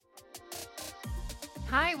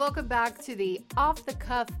Hi, welcome back to the Off the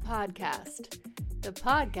Cuff podcast. The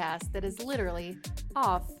podcast that is literally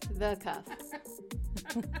off the cuff.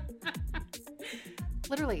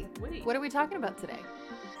 Literally. Wait. What are we talking about today?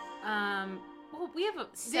 Well, we have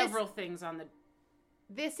several things on the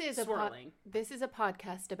This is swirling. This is a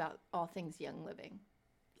podcast about all things young living,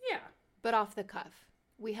 Yeah. but off the cuff.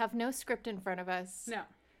 We have no script in front of us. No,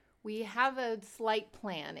 We have a slight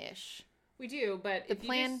plan-ish. we do, but The if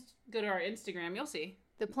plan- you just go to our Instagram, you'll see.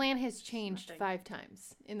 The plan has changed Nothing. 5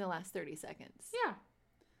 times in the last 30 seconds. Yeah.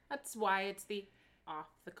 That's why it's the Off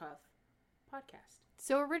the Cuff podcast.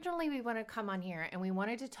 So originally we want to come on here and we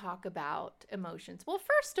wanted to talk about emotions. Well,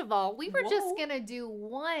 first of all, we were just Whoa. going to do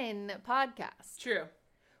one podcast. True.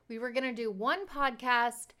 We were going to do one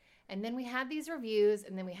podcast, and then we had these reviews,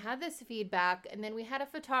 and then we had this feedback, and then we had a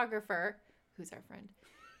photographer, who's our friend,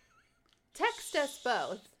 text us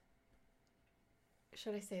both.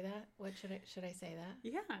 Should I say that? What should I say that?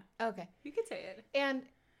 Yeah. Okay. You could say it. And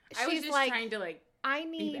I was she's just like, trying to I be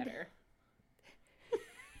need better.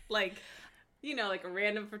 Like a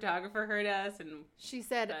random photographer heard us and She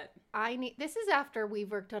said, but I need, this is after we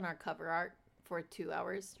worked on our cover art for 2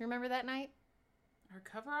 hours. You remember that night? our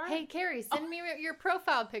cover art. Hey, Carrie, send me your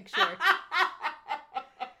profile picture.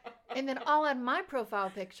 And then all on my profile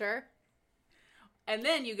picture. And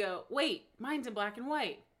then you go, wait, mine's in black and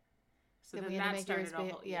white. So Then then we had to that make started yours a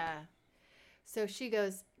big. whole Yeah. So she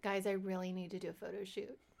goes, guys, I really need to do a photo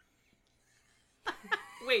shoot.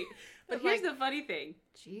 Wait, but I'm here's like, the funny thing.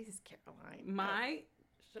 Jesus, Caroline. My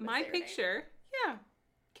Should I my say her name? picture, yeah,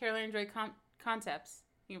 Caroline Joy Concepts.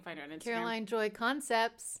 You can find her on Instagram. Caroline Joy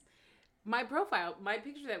Concepts. My profile, my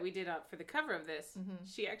picture that we did up for the cover of this, Mhm.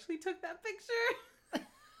 she actually took that picture.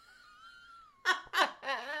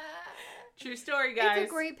 True story, guys.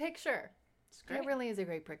 It's a great picture. It's great. It really is a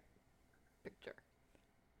great picture.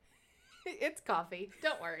 It's coffee.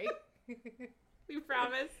 Don't worry. We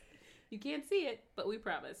promise. You can't see it, but we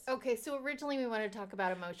promise. Okay, so originally we wanted to talk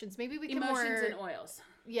about emotions. Maybe we can Emotions and oils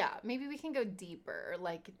yeah, maybe we can go deeper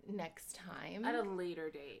like next time. at a later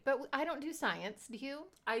date. But I don't do science. Do you?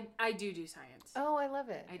 I do science. Oh, I love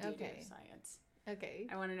it. I do okay. do science. Okay.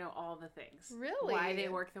 I want to know all the things. Really? Why they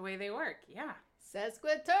work the way they work. Yeah.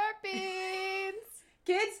 Sesquiterpenes.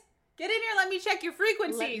 Kids, get in here. Let me check your Let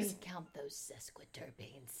frequencies. me count those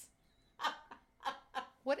sesquiterpenes.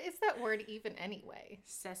 What is that word even anyway?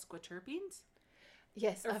 Sesquiterpenes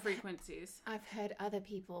Yes, or frequencies? I've heard other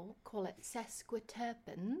people call it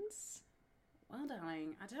sesquiterpenes. Well,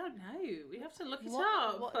 darling, I don't know. We have to look it What,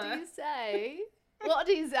 up. what do you say? What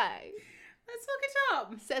do you say? Let's look it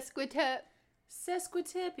up.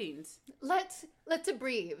 Sesquiterpenes. Let's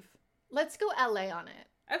breathe. Let's go LA on it.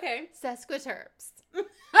 Okay. Sesquiterpes.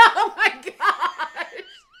 Oh my gosh.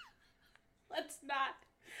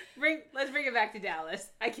 Let's bring it back to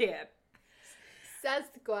Dallas. I can't.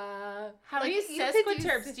 Sesqua. How many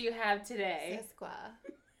sesquiterpes do you have today? Sesqua.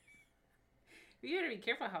 You gotta be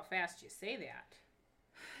careful how fast you say that.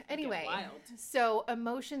 Anyway, wild. so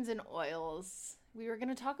emotions and oils. We were going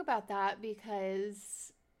to talk about that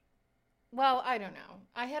because, well, I don't know.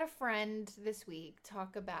 I had a friend this week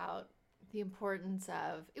talk about the importance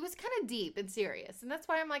of, it was kind of deep and serious. And that's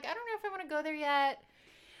why I'm like, I don't know if I want to go there yet,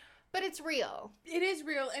 but it's real. It is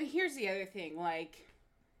real. And here's the other thing.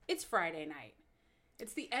 It's Friday night.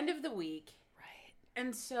 It's the end of the week. Right.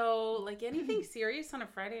 And so, anything serious on a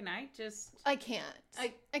Friday night, just... I can't.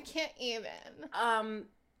 I can't even.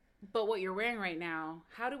 But what you're wearing right now,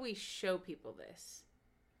 how do we show people this?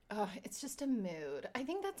 Oh, it's just a mood. I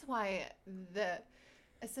think that's why the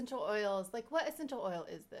essential oils, what essential oil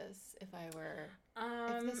is this? If I were,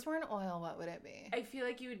 if this were an oil, what would it be? I feel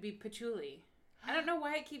like you would be patchouli. I don't know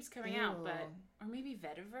why it keeps coming out, Ew. but... Or maybe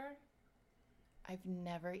vetiver? I've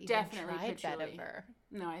never even Definitely tried patchouli. vetiver.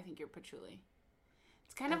 No, I think you're patchouli.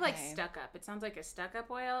 It's kind of Okay. like stuck up. It sounds like a stuck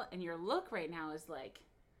up oil, and your look right now is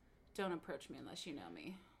don't approach me unless you know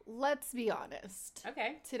me. Let's be honest.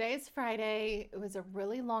 Okay. Today's Friday. It was a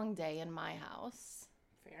really long day in my house.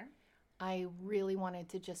 Fair. I really wanted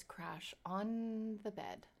to just crash on the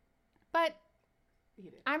bed. But You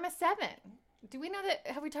did. I'm a 7. Do we know that?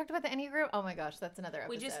 Have we talked about the Enneagram? Oh my gosh, that's another episode.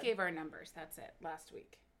 We just gave our numbers. That's it. Last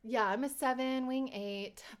week. Yeah, I'm a 7, wing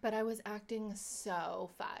 8, but I was acting so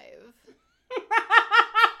 5.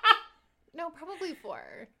 No, probably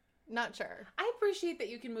 4. Not sure. I appreciate that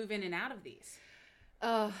you can move in and out of these.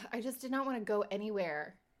 I just did not want to go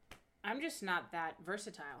anywhere. I'm just not that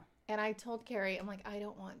versatile. And I told Carrie, I'm like, I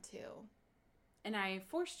don't want to. And I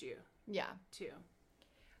forced you Yeah. to.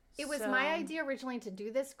 It was my idea originally to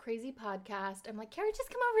do this crazy podcast. I'm like, Carrie, just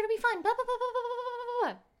come over. It'll be fun. Blah, blah, blah, blah, blah, blah,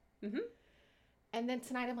 blah, blah. Mm-hmm. And then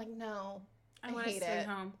tonight I'm like, no. I want to hate stay it.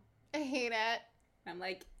 home. I hate it. I'm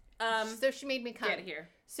like, So she made me come. get here.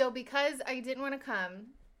 So because I didn't want to come,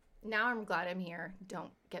 now I'm glad I'm here.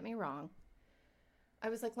 Don't get me wrong. I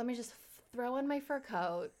was like, let me just throw on my fur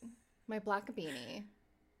coat, my black beanie,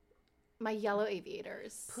 my yellow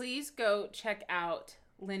aviators. Please go check out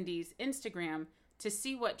Lindy's Instagram to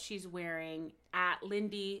see what she's wearing at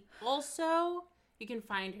Lindy. Also, you can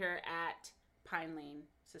find her at Pine Lane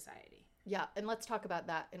Society. Yeah, and let's talk about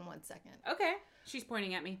that in 1 second. Okay. She's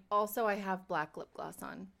pointing at me. Also, I have black lip gloss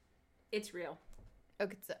on. It's real.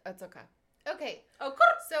 Okay, it's okay. Okay, Oh,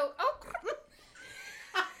 so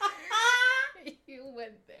you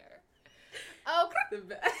went there. Oh,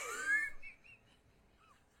 the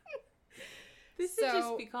This should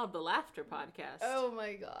just be called the Laughter Podcast. oh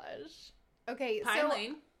my gosh. Okay, Pine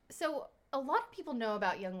Lane. So a lot of people know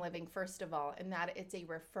about Young Living, first of all, and that it's a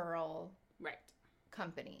referral Right.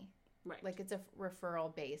 company. Right. Like it's a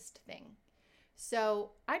referral based thing.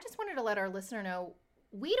 So I just wanted to let our listener know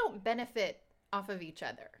we don't benefit off of each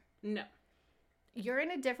other. No. You're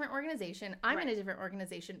in a different organization. I'm in Right. a different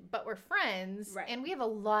organization, but we're friends Right. and we have a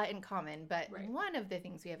lot in common. But Right. one of the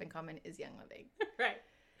things we have in common is Young Living. Right.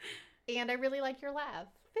 And I really like your laugh.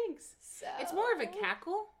 Thanks. So It's more of a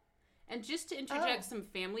cackle. And just to interject some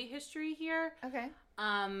family history here, Okay.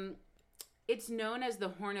 it's known as the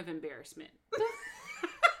horn of embarrassment.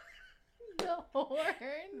 The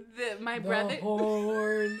horn. My brother.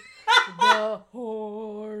 horn. The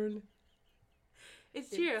horn. It's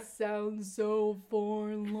true. It sounds so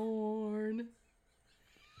forlorn.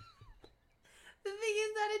 The thing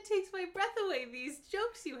is that it takes my breath away, these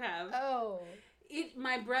jokes you have. Oh.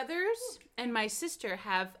 My brothers and my sister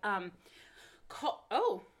have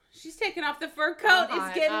oh, she's taking off the fur coat.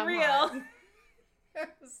 It's getting real.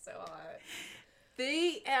 So hot.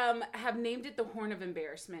 They have named it the horn of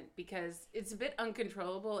embarrassment because it's a bit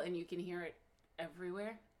uncontrollable and you can hear it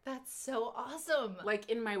everywhere. That's so awesome. Like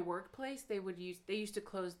in my workplace, they used to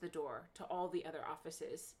close the door to all the other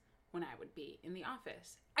offices when I would be in the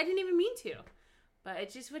office. I didn't even mean to, but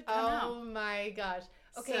it just would come out. Oh my gosh.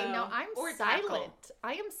 Okay, So- now I'm or silent. tackle.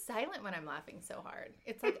 I am silent when I'm laughing so hard.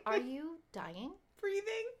 It's like, are you dying?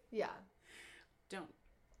 Breathing. Yeah.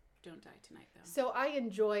 Don't die tonight though. So I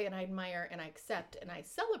enjoy and I admire and I accept and I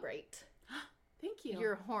celebrate Thank you.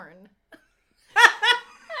 your horn.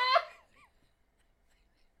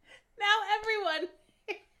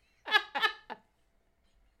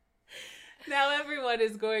 Now everyone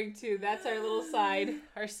is going to. That's our little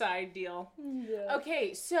our side deal. Yeah.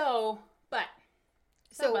 Okay, so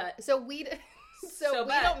So we So we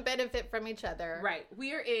but. don't benefit from each other. right,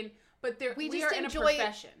 we are in, but we just are in a enjoy-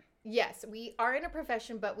 profession. Yes, we are in a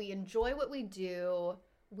profession, but we enjoy what we do.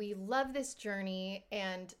 We love this journey,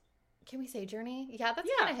 and can we say journey? Yeah, that's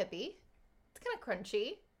Yeah. kind of hippie. It's kind of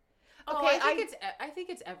crunchy. Oh, Okay, I think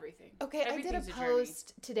it's everything. Okay, I did a Everything's journey.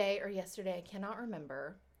 post today or yesterday, I cannot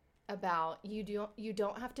remember, about you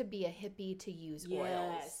don't have to be a hippie to use oils.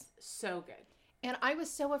 Yes, so good. And I was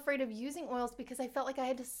so afraid of using oils because I felt like I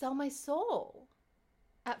had to sell my soul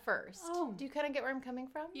at first. Oh. Do you kind of get where I'm coming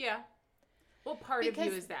from? Yeah. What part of you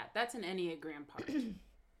Because- is that? That's an Enneagram part.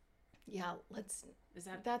 Yeah, Is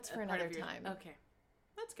that That's a for part of another time. Okay,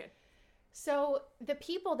 that's good. So the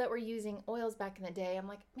people that were using oils back in the day, I'm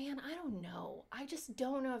like, man, I don't know. I just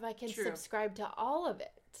don't know if I can True. subscribe to all of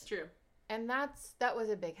it. It's true. And that was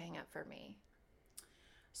a big hang up for me.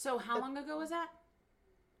 So how long ago was that?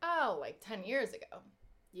 Oh, like 10 years ago.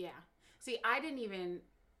 Yeah. See,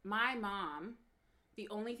 my mom, the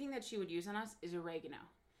only thing that she would use on us is oregano.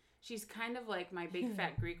 She's kind of like my big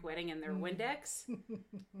fat Greek wedding and their Windex.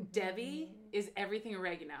 Debbie is everything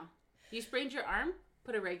oregano. You sprained your arm?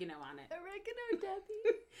 Put oregano on it. Oregano,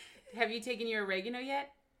 Debbie. Have you taken your oregano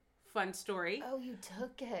yet? Fun story. Oh, you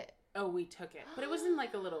took it. Oh, we took it. But it was in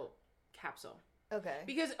like a little capsule. Okay.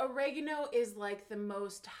 Because oregano is like the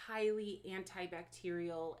most highly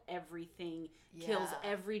antibacterial everything. Kills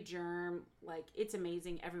Yeah. every germ. Like, it's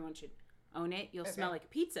amazing. Everyone should own it. You'll Okay. smell like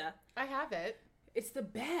pizza. I have it. It's the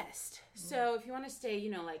best. So if you want to stay,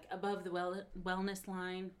 like above the wellness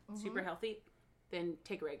line, super healthy, then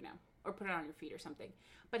take oregano or put it on your feet or something.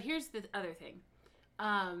 But here's the other thing,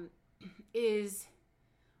 is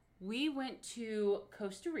we went to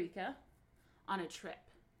Costa Rica on a trip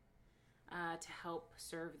to help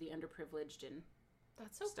serve the underprivileged and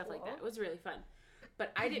That's so stuff like cool. that. It was really fun.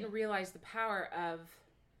 But I didn't realize the power of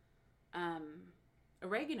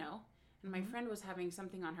oregano. And my friend was having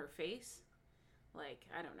something on her face. Like,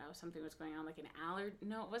 I don't know, something was going on, like an allergy.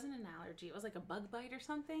 No, it wasn't an allergy. It was like a bug bite or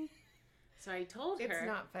something. So I told her. It's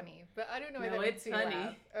not funny, but I don't know why No, that it's makes me funny.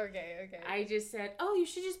 laugh. Okay. I just said, oh, you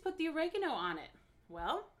should just put the oregano on it.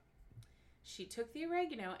 Well, she took the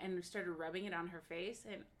oregano and started rubbing it on her face,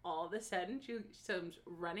 and all of a sudden she comes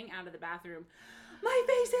running out of the bathroom. My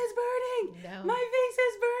face is burning! No. My face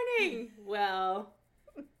is burning! Well,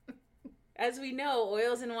 as we know,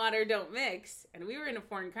 oils and water don't mix, and we were in a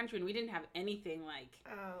foreign country and we didn't have anything like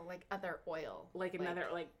other oil. Like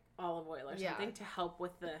olive oil or something to help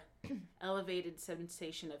with the elevated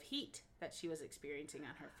sensation of heat that she was experiencing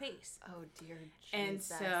on her face. Oh, dear Jesus.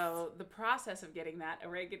 And so the process of getting that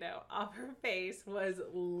oregano off her face was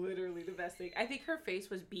literally the best thing. I think her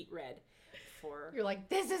face was beet red for You're like,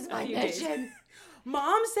 this is my mission.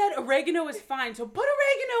 Mom said oregano is fine, so put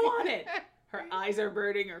oregano on it. Her eyes are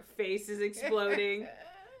burning. Her face is exploding.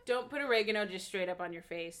 Don't put oregano just straight up on your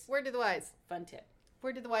face. Word to the wise. Fun tip.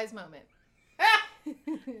 Word to the wise moment.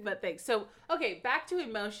 But thanks. So, okay, back to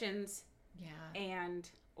emotions Yeah. and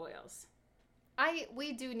oils.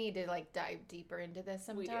 We do need to like dive deeper into this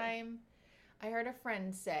sometime. I heard a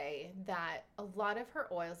friend say that a lot of her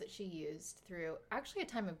oils that she used through actually a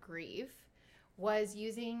time of grief was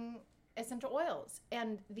using essential oils.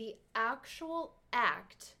 And the actual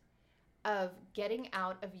act of getting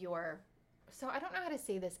out of your, so I don't know how to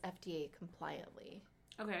say this FDA compliantly.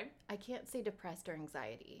 Okay. I can't say depressed or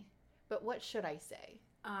anxiety, but what should I say?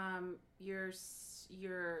 Your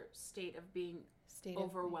state of being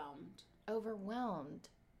overwhelmed. Overwhelmed,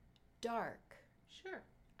 dark, Sure.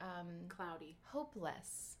 Cloudy,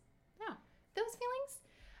 hopeless. Yeah. Those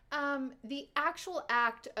feelings. The actual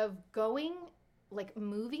act of going, like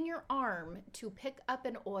moving your arm to pick up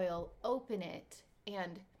an oil, open it,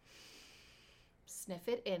 and sniff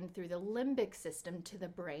it in through the limbic system to the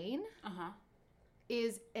brain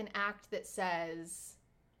is an act that says,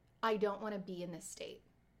 I don't want to be in this state.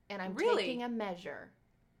 And I'm taking a measure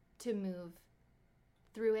to move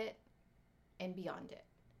through it and beyond it.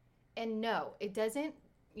 And no, it doesn't,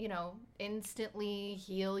 instantly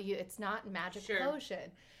heal you. It's not magic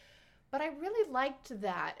potion. But I really liked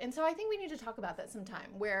that. And so I think we need to talk about that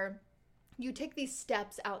sometime, where you take these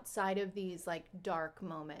steps outside of these like dark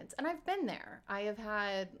moments. And I've been there. I have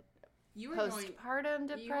had postpartum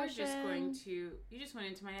depression. You just went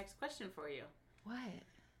into my next question for you. What?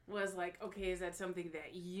 Was like, okay, is that something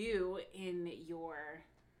that you in your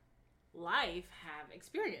life have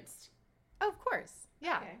experienced? Oh, of course.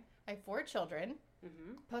 Yeah. Okay. I have 4 children.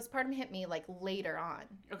 Mm-hmm. Postpartum hit me like later on.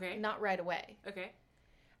 Okay. Not right away. Okay.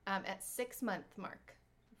 At 6-month mark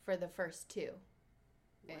for the first 2.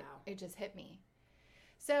 Wow. It just hit me.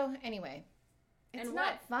 So anyway, it's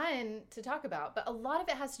not fun to talk about, but a lot of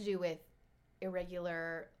it has to do with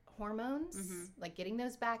irregular hormones, like getting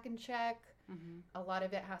those back in check. Mm-hmm. A lot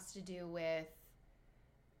of it has to do with,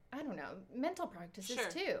 I don't know, mental practices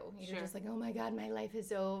too. You're just like, oh my God, my life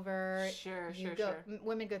is over. Sure.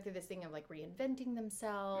 Women go through this thing of like reinventing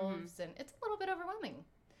themselves, and it's a little bit overwhelming.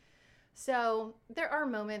 So there are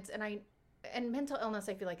moments, and mental illness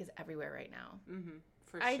I feel like is everywhere right now. Mm-hmm.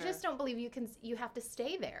 I just don't believe you have to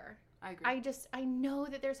stay there. I agree. I know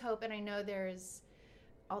that there's hope, and I know there's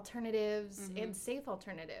alternatives and safe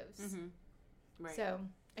alternatives. Mm-hmm. Right. So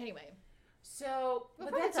anyway. We'll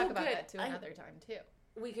probably talk about that too another time too.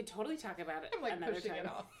 We could totally talk about it another time. It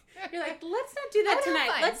off. You're like, let's not do that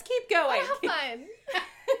tonight. Let's keep going. Have fun.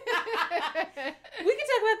 We could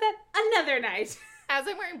talk about that another night. As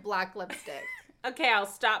I'm wearing black lipstick. Okay, I'll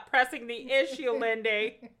stop pressing the issue,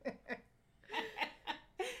 Lindy.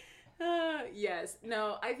 Yes.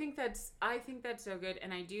 No, I think that's so good,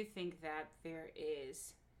 and I do think that there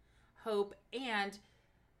is hope, and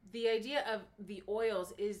the idea of the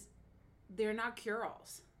oils is they're not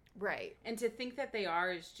cure-alls. Right. And to think that they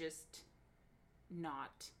are is just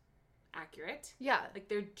not accurate. Yeah. Like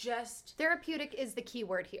they're just... Therapeutic is the key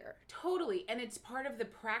word here. Totally. And it's part of the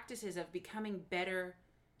practices of becoming better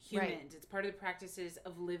humans. Right. It's part of the practices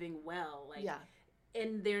of living well. Like, yeah.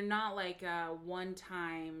 And they're not like a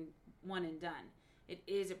one-time, one and done. It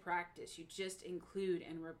is a practice. You just include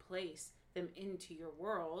and replace them into your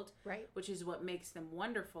world. Right. Which is what makes them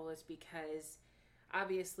wonderful, is because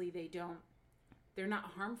obviously they're not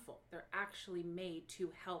harmful. They're actually made to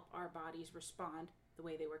help our bodies respond the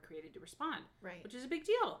way they were created to respond. Right. Which is a big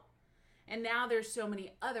deal. And now there's so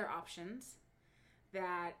many other options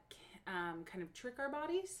that kind of trick our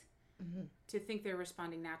bodies to think they're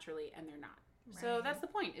responding naturally, and they're not. Right. So that's the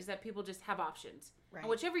point, is that people just have options. Right. And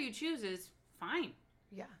whichever you choose is fine.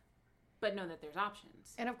 Yeah. But know that there's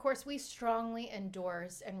options. And of course, we strongly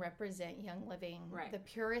endorse and represent Young Living, right. the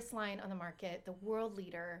purest line on the market, the world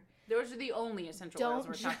leader. Those are the only essential oils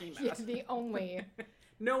we're talking about. Yeah, the only.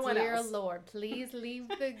 No one Dear else. Dear Lord, please leave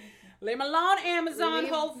the... Leave them alone, Amazon,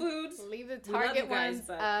 Whole Foods. Leave the Target ones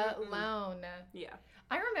alone. Yeah.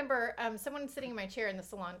 I remember someone sitting in my chair in the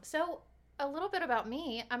salon. So, a little bit about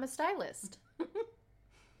me. I'm a stylist.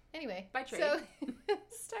 Anyway. By trade. So,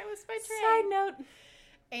 stylist by trade. Side note.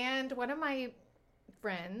 And one of my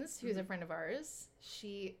friends, who's a friend of ours,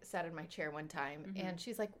 she sat in my chair one time, and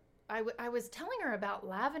she's like, I was telling her about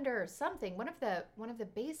lavender or something, one of the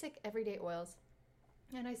basic everyday oils.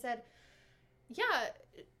 And I said, yeah,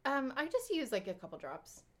 I just use like a couple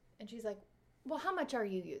drops. And she's like, well, how much are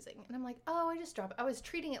you using? And I'm like, oh, I just drop. I was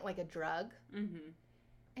treating it like a drug.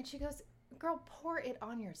 And she goes, girl, pour it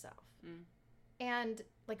on yourself. And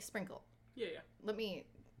like sprinkle. Yeah. Let me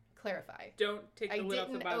clarify. Don't take the lid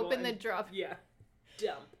off the Bible. I didn't open the drop. Yeah.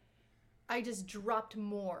 Dump. I just dropped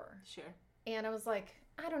more. Sure. And I was like,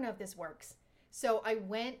 I don't know if this works. So I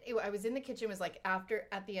was in the kitchen, it was like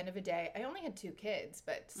at the end of a day. I only had 2 kids,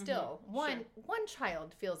 but still, one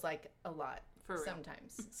child feels like a lot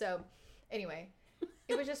sometimes. So anyway,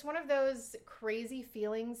 it was just one of those crazy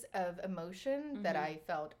feelings of emotion that I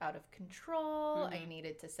felt out of control. I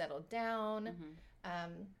needed to settle down.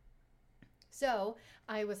 So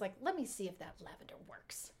I was like, let me see if that lavender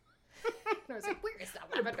works. And I was like, where is that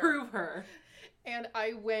lavender? Prove her. And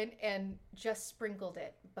I went and just sprinkled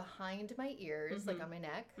it behind my ears, like on my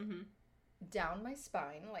neck, down my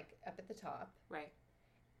spine, like up at the top. Right.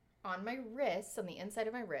 On my wrists, on the inside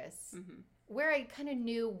of my wrists, where I kind of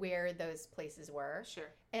knew where those places were. Sure.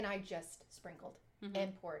 And I just sprinkled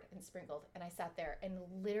and poured and sprinkled. And I sat there, and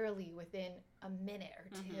literally within a minute or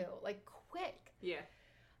two, like quick,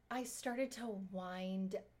 I started to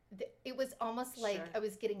wind. It was almost like I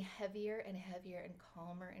was getting heavier and heavier and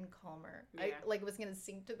calmer and calmer. I like was gonna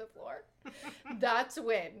sink to the floor. That's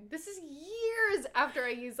when. This is years after I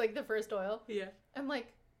used like the first oil. Yeah. I'm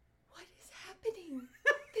like, what is happening?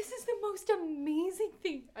 This is the most amazing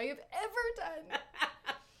thing I have ever done.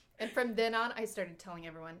 And from then on, I started telling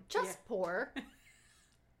everyone, just pour.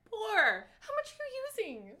 Pour. How much are you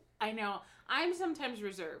using? I know. I'm sometimes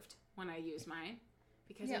reserved when I use mine.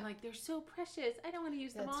 Because I'm like, they're so precious. I don't want to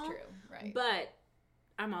use them all. That's true, right. But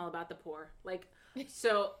I'm all about the pour. Like,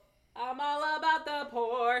 so I'm all about the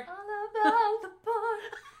pour. All about the pour.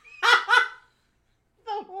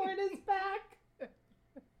 The horn is back.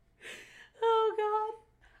 Oh,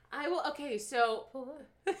 God. I will, okay, so.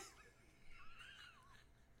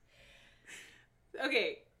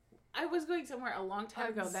 Okay. I was going somewhere a long time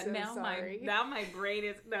ago that so now sorry. my brain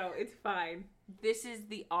is, no, it's fine. This is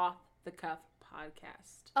the Off the Cuff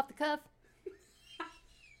podcast. Off the cuff.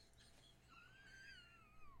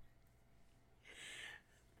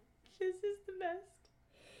 This is the best.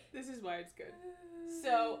 This is why it's good.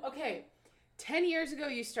 So, okay. 10 years ago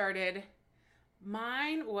you started.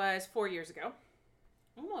 Mine was 4 years ago.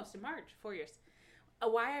 Almost in March. 4 years.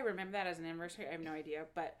 Why I remember that as an anniversary, I have no idea.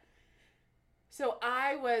 But, so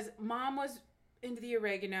Mom was into the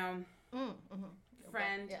oregano.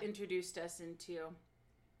 Friend introduced us into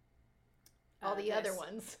all the other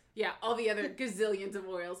ones. Yeah, all the other gazillions of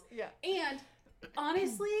oils. Yeah. And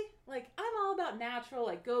honestly, like, I'm all about natural,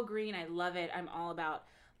 like, go green. I love it. I'm all about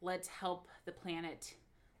let's help the planet.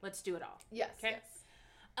 Let's do it all. Yes. Okay. Yes.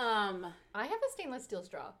 I have a stainless steel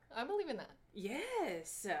straw. I believe in that.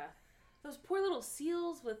 Yes. Those poor little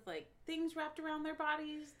seals with, like, things wrapped around their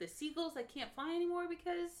bodies. The seagulls that can't fly anymore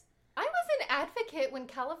because... I was an advocate when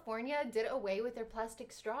California did away with their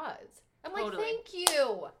plastic straws. I'm like, thank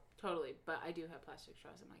you. Totally, but I do have plastic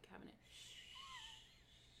straws in my cabinet.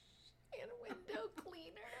 And window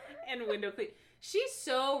cleaner. And window cleaner. She's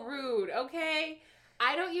so rude, okay?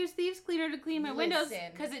 I don't use thieves cleaner to clean my windows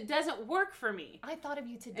because it doesn't work for me. I thought of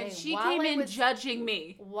you today. And she came in judging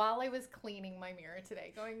me. While I was cleaning my mirror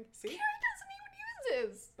today, going, see? Karen doesn't even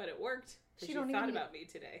use this. But it worked. She thought about me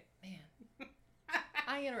today. Man.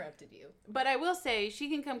 I interrupted you. But I will say, she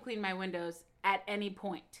can come clean my windows at any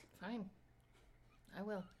point. Fine. I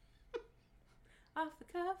will. Off the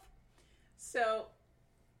cuff. So,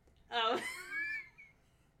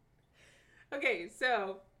 okay,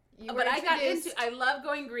 so, but I got into, I love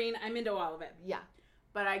going green. I'm into all of it. Yeah.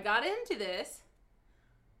 But I got into this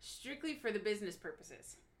strictly for the business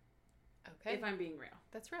purposes. Okay. If I'm being real.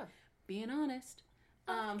 That's real. Being honest.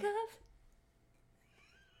 Off the cuff.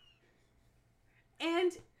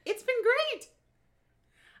 And it's been great.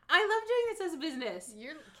 I love doing this as a business.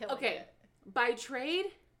 You're killing it. Okay. By trade.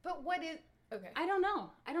 But what is... Okay. I don't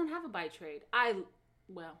know. I don't have a by trade.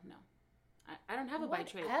 Well, no. I don't have a by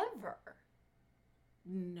trade. Ever.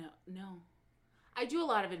 No. I do a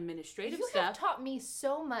lot of administrative stuff. You have taught me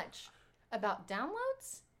so much about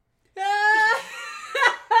downloads.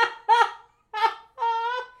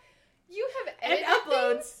 You have edited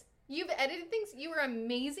things. You've edited things. You are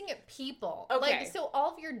amazing at people. Okay. Like, so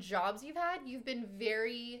all of your jobs you've had, you've been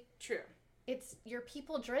very... True. you're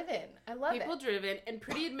people driven. I love People driven and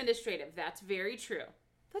pretty administrative. That's very true.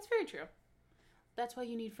 That's very true. That's why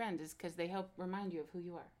you need friends, is because they help remind you of who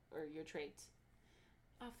you are or your traits.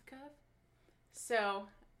 Off the cuff. So,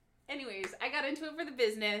 anyways, I got into it for the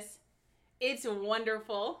business. It's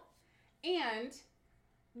wonderful. And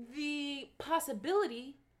the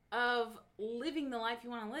possibility of living the life you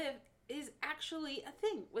want to live is actually a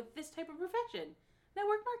thing with this type of profession.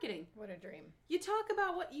 Network marketing. What a dream. You talk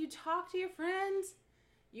about what you talk to your friends.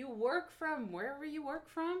 You work from wherever you work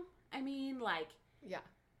from. I mean, like, yeah.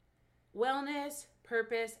 Wellness,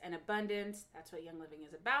 purpose, and abundance. That's what Young Living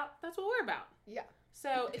is about. That's what we're about. Yeah.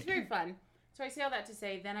 So it's very fun. So I say all that to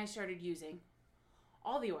say, then I started using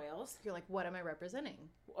all the oils. You're like, what am I representing?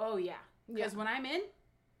 Oh, yeah. Because when I'm in,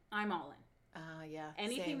 I'm all in. Yeah.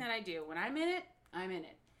 Anything same. that I do, when I'm in it, I'm in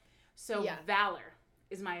it. So Valor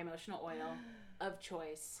is my emotional oil of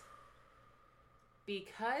choice.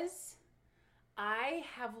 Because I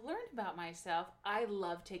have learned about myself, I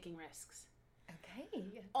love taking risks. Okay.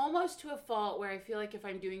 Almost to a fault where I feel like if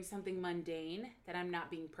I'm doing something mundane, that I'm not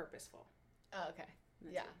being purposeful. Oh, okay.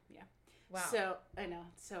 That's yeah. it. Yeah. Wow. So, I know,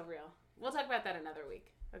 it's so real. We'll talk about that another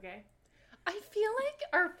week, okay? I feel like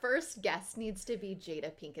our first guest needs to be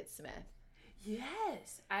Jada Pinkett Smith.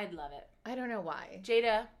 Yes, I'd love it. I don't know why.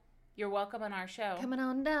 Jada, you're welcome on our show. Coming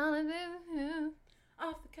on down and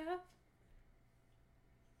Off the cuff.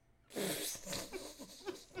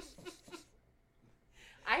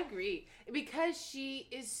 I agree. Because she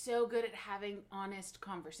is so good at having honest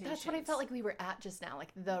conversations. That's what I felt like we were at just now,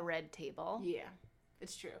 like the red table. Yeah,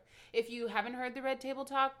 it's true. If you haven't heard the Red Table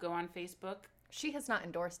Talk, go on Facebook. She has not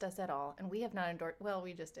endorsed us at all, and we have not endorsed. Well,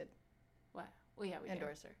 we just did. What? Well, yeah, we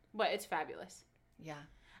endorse her. But it's fabulous. Yeah.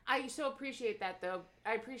 I so appreciate that, though.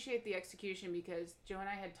 I appreciate the execution because Joe and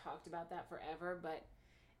I had talked about that forever, but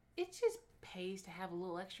it just pays to have a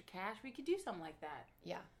little extra cash. We could do something like that.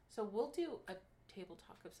 Yeah. So we'll do a table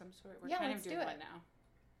talk of some sort. We're kind of doing one now.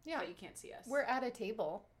 Yeah. But you can't see us. We're at a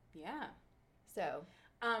table. Yeah. So.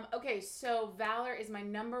 Okay, so Valor is my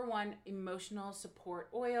number one emotional support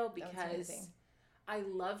oil because I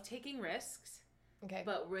love taking risks. Okay.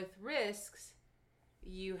 But with risks,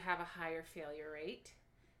 you have a higher failure rate.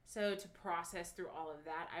 So to process through all of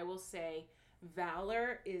that, I will say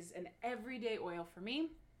Valor is an everyday oil for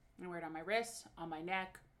me. I wear it on my wrists, on my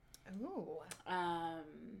neck. Ooh.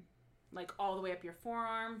 Like all the way up your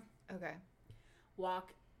forearm. Okay.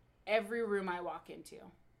 Walk every room I walk into.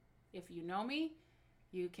 If you know me,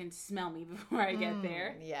 you can smell me before I get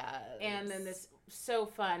there. Yes. And then this so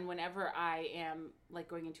fun whenever I am like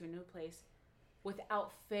going into a new place,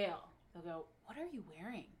 without fail, they'll go, "What are you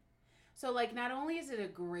wearing?" So like not only is it a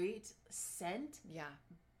great scent,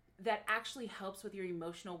 that actually helps with your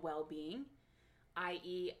emotional well-being,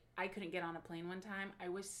 i.e. I couldn't get on a plane one time. I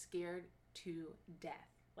was scared to death.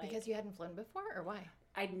 Like, because you hadn't flown before, or why?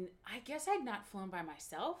 I guess I'd not flown by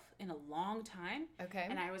myself in a long time. Okay.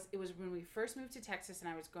 And it was when we first moved to Texas and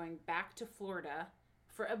I was going back to Florida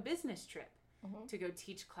for a business trip to go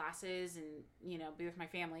teach classes and, you know, be with my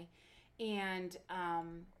family. And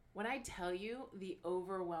when I tell you the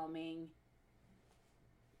overwhelming,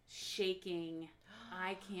 shaking,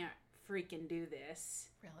 I can't freaking do this.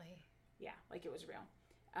 Really? Yeah, like it was real.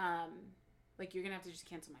 Like you're going to have to just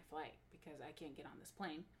cancel my flight because I can't get on this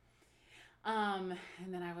plane. And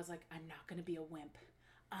then I was like, I'm not going to be a wimp.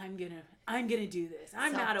 I'm going to do this.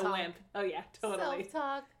 I'm not a wimp. Oh yeah, totally.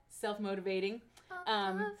 Self-talk. Self-motivating.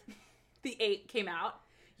 The 8 came out.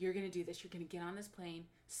 You're going to do this. You're going to get on this plane.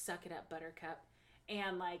 Suck it up, buttercup.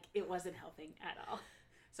 And like, it wasn't helping at all.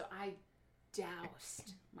 So I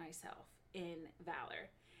doused myself in Valor.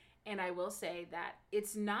 And I will say that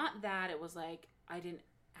it's not that it was like, I didn't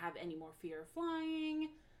have any more fear of flying.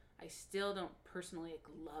 I still don't personally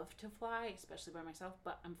love to fly, especially by myself,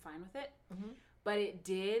 but I'm fine with it. But it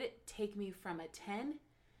did take me from a 10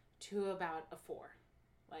 to about a 4.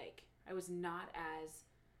 Like, I was not as,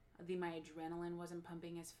 my adrenaline wasn't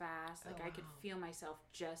pumping as fast. Like, I could feel myself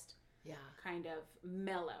just kind of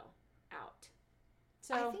mellow out.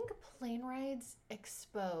 So I think plane rides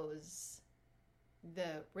expose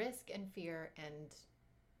the risk and fear and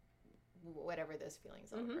whatever those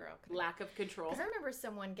feelings are. Lack of control. Because I remember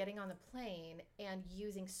someone getting on the plane and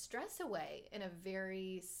using Stress Away in a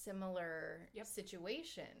very similar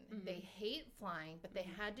situation. They hate flying, but they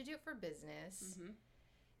had to do it for business.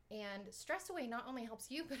 And Stress Away not only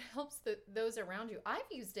helps you, but helps those around you. I've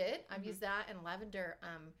used it. I've used that and lavender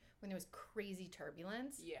when there was crazy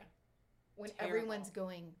turbulence. Yeah. When Terrible. everyone's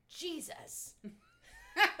going, Jesus.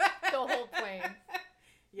 The whole plane.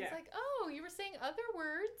 Yeah. It's like, oh, you were saying other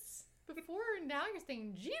words before, now you're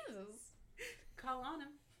saying Jesus. Call on him.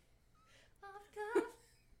 Off the cuff.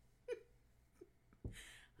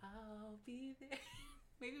 I'll be there.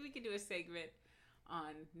 Maybe we could do a segment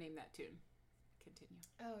on Name That Tune. Continue.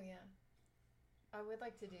 Oh, yeah. I would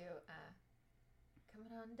like to do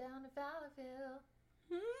Coming On Down to Valleyville.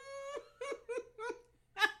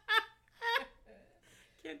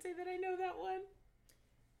 Can't say that I know that one.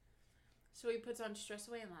 So he puts on Stress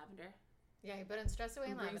Away and Lavender. Yeah, he put in Stress Away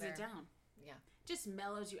and brings Lavender. it down. Yeah. Just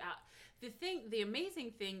mellows you out. The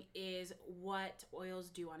amazing thing is what oils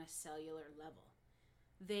do on a cellular level.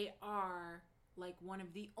 They are like one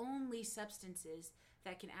of the only substances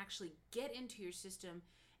that can actually get into your system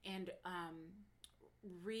and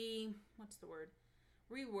rework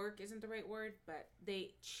isn't the right word, but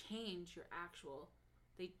they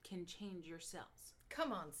can change your cells.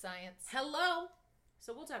 Come on, science. Hello.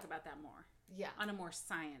 So we'll talk about that more. Yeah. On a more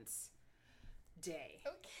science day.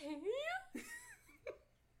 Okay.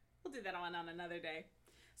 We'll do that on another day.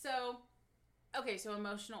 So, okay, so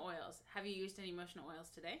emotional oils. Have you used any emotional oils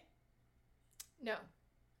today? No.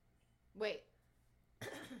 Wait.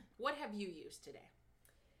 What have you used today?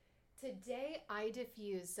 Today, I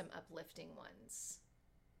diffused some uplifting ones.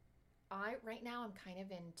 Right now, I'm kind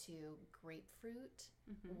of into grapefruit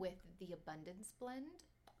with the Abundance blend.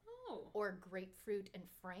 Oh. Or grapefruit and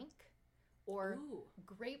Frank. Or Ooh.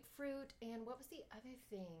 grapefruit and what was the other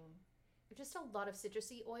thing? Just a lot of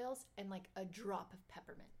citrusy oils and like a drop of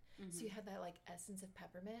peppermint. Mm-hmm. So you had that like essence of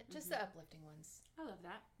peppermint. Just the uplifting ones. I love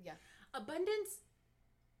that. Yeah. Abundance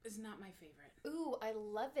is not my favorite. Ooh, I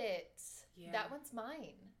love it. Yeah. That one's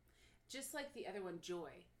mine. Just like the other one,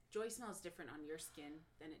 Joy. Joy smells different on your skin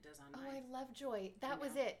than it does on mine. Oh, I love Joy. That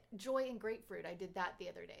was it. Joy and grapefruit. I did that the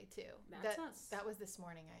other day too. That was this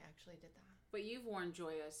morning. I actually did that. But you've worn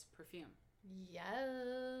Joy's perfume.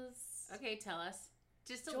 Yes. Okay, tell us.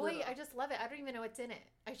 Just a Joy, little. I just love it. I don't even know what's in it.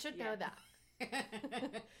 I should know that.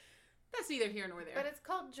 That's neither here nor there. But it's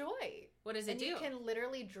called Joy. What does it do? And you can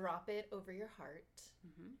literally drop it over your heart.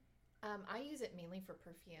 Mm-hmm. I use it mainly for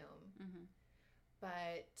perfume. Mm-hmm.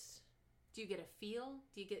 But do you get a feel?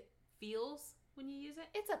 Do you get feels when you use it?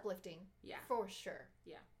 it's uplifting. Yeah. For sure.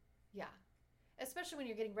 Yeah. Yeah. Especially when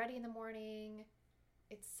you're getting ready in the morning.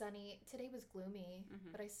 It's sunny. Today was gloomy,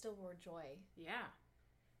 but I still wore Joy. Yeah.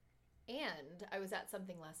 And I was at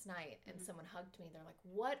something last night and someone hugged me. They're like,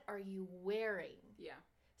 "What are you wearing?" Yeah.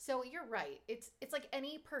 So you're right. It's like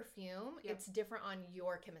any perfume. Yep. It's different on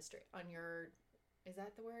your chemistry. On your, is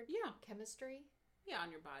that the word? Yeah. Chemistry? Yeah,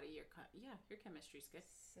 on your body. Your chemistry's good.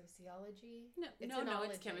 Sociology? No,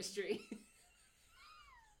 it's chemistry.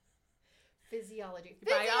 Physiology. Biology.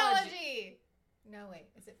 Physiology! No, wait.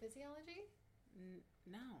 Is it physiology?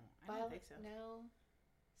 No, I don't think so. No.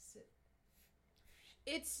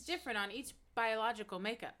 It's different on each biological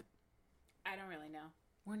makeup. I don't really know.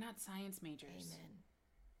 We're not science majors.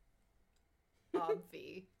 Amen.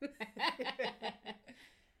 Obvi.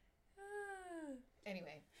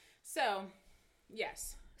 Anyway. So,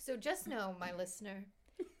 yes. So just know, my listener,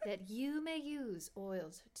 that you may use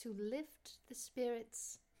oils to lift the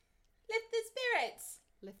spirits. Lift the spirits.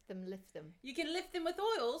 Lift them, lift them. You can lift them with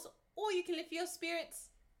oils, or you can lift your spirits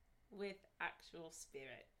with actual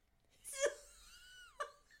spirit.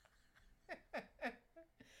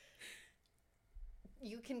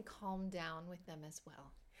 You can calm down with them as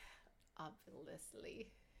well.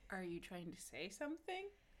 Obviously. Are you trying to say something?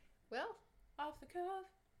 Well, off the cuff.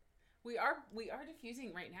 We are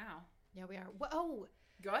diffusing right now. Yeah, we are. Oh,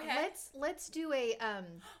 go ahead. Let's do a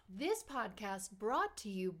this podcast brought to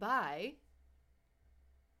you by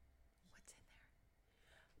what's in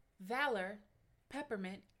there? Valor,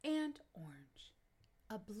 peppermint, and orange.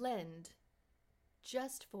 A blend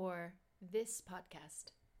just for this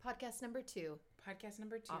podcast. Podcast number 2. Podcast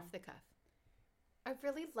number 2. Off the cuff. I've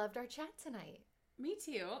really loved our chat tonight. Me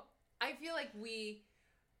too. I feel like we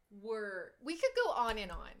could go on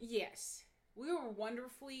and on. Yes. We were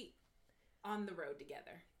wonderfully on the road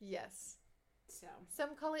together. Yes. So.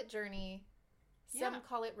 Some call it journey. Some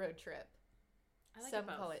call it road trip. I like some it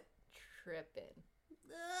both. call it trippin'.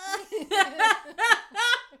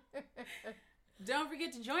 Don't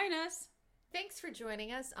forget to join us. Thanks for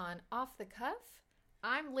joining us on Off the Cuff.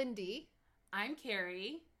 I'm Lindy. I'm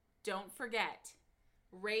Carrie. Don't forget,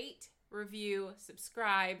 rate, review,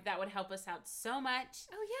 subscribe. That would help us out so much.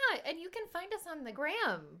 Oh, yeah. And you can find us on the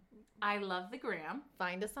gram. I love the gram.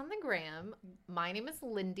 Find us on the gram. My name is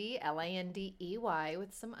Lindy, Landey,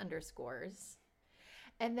 with some underscores.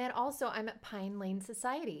 And then also I'm at Pine Lane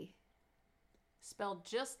Society. Spelled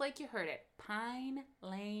just like you heard it. Pine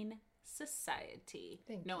Lane Society.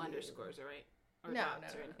 Thank no you. underscores, all right? Or No.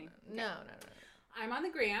 or anything. No. I'm on the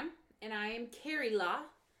gram, and I am Carrie Law,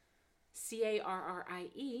 Carrie.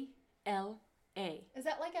 L-A. Is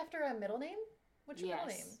that like after a middle name? What's your middle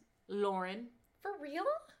name? Lauren. For real?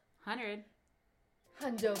 100.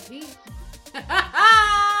 Hundo P.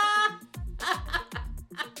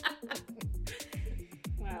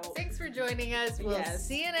 Wow. Thanks for joining us. We'll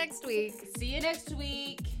see you next week. See you next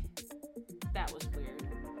week. That was weird.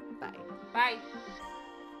 Bye. Bye.